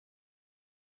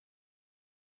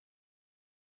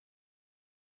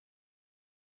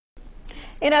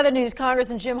In other news,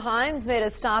 Congressman Jim Himes made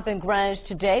a stop in Greenwich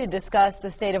today to discuss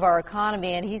the state of our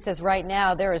economy, and he says right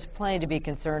now there is plenty to be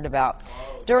concerned about.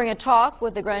 During a talk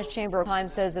with the Greenwich Chamber,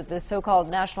 Himes says that the so-called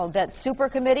National Debt Super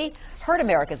Committee hurt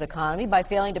America's economy by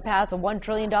failing to pass a $1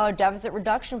 trillion deficit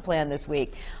reduction plan this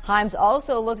week. Himes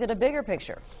also looked at a bigger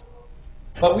picture.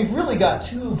 But we've really got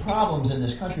two problems in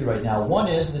this country right now. One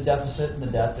is the deficit and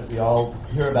the debt that we all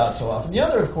hear about so often. The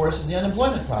other, of course, is the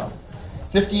unemployment problem.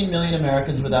 15 million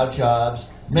Americans without jobs,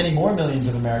 many more millions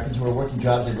of Americans who are working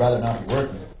jobs they'd rather not be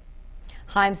working.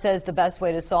 Himes says the best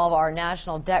way to solve our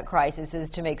national debt crisis is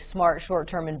to make smart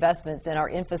short-term investments in our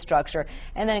infrastructure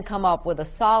and then come up with a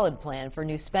solid plan for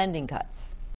new spending cuts.